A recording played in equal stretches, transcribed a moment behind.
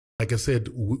Like I said,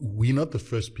 we're not the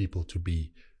first people to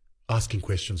be asking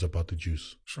questions about the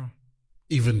Jews. Sure.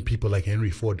 Even people like Henry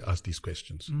Ford asked these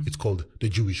questions. It's called the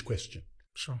Jewish question.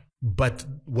 Sure. But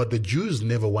what the Jews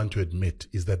never want to admit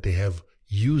is that they have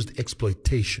used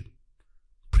exploitation,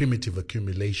 primitive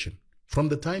accumulation, from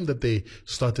the time that they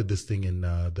started this thing in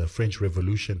the French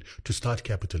Revolution to start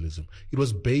capitalism. It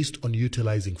was based on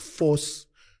utilizing force,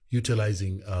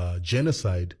 utilizing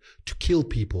genocide to kill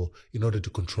people in order to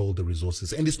control the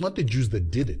resources. And it's not the Jews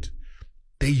that did it.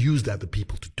 They used other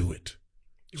people to do it.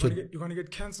 You're going to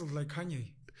get cancelled like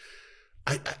Kanye.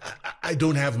 I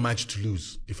don't have much to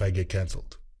lose if I get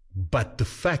cancelled. But the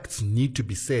facts need to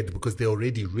be said because they're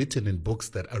already written in books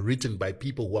that are written by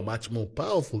people who are much more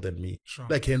powerful than me, sure.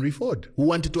 like Henry Ford, who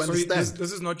wanted to understand.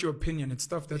 This is not your opinion. It's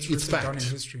stuff that's written down in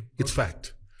history. It's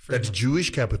fact. That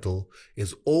Jewish capital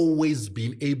has always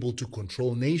been able to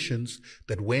control nations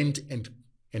that went and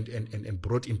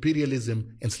brought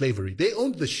imperialism and slavery. They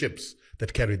owned the ships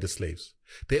that carried the slaves.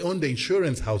 They owned the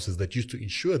insurance houses that used to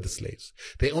insure the slaves.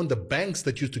 They owned the banks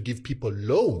that used to give people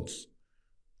loans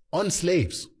on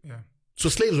slaves. Yeah. So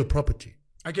slaves were property.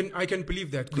 I can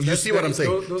believe that. You see what I'm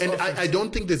saying? And I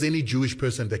don't think there's any Jewish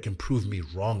person that can prove me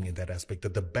wrong in that aspect,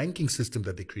 that the banking system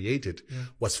that they created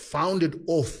was founded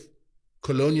off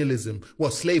colonialism,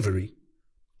 well, slavery,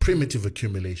 primitive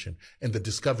accumulation, and the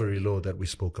discovery law that we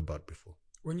spoke about before.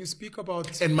 When you speak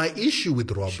about... And my issue with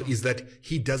Rob is that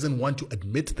he doesn't want to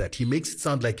admit that. He makes it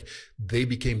sound like they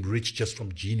became rich just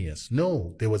from genius.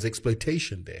 No, there was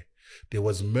exploitation there. There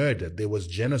was murder. There was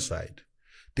genocide.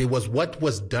 There was what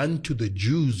was done to the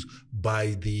Jews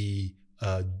by the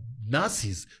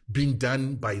Nazis being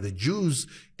done by the Jews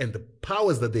and the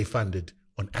powers that they funded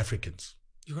on Africans.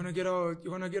 You're gonna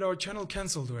get our channel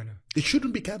cancelled, Wena. It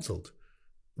shouldn't be cancelled.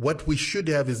 What we should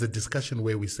have is a discussion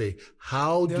where we say,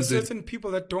 there are certain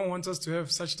people that don't want us to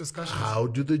have such discussions. How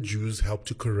do the Jews help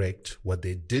to correct what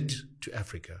they did to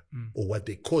Africa or what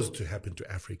they caused to happen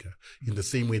to Africa in the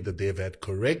same way that they've had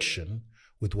correction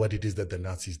with what it is that the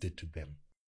Nazis did to them?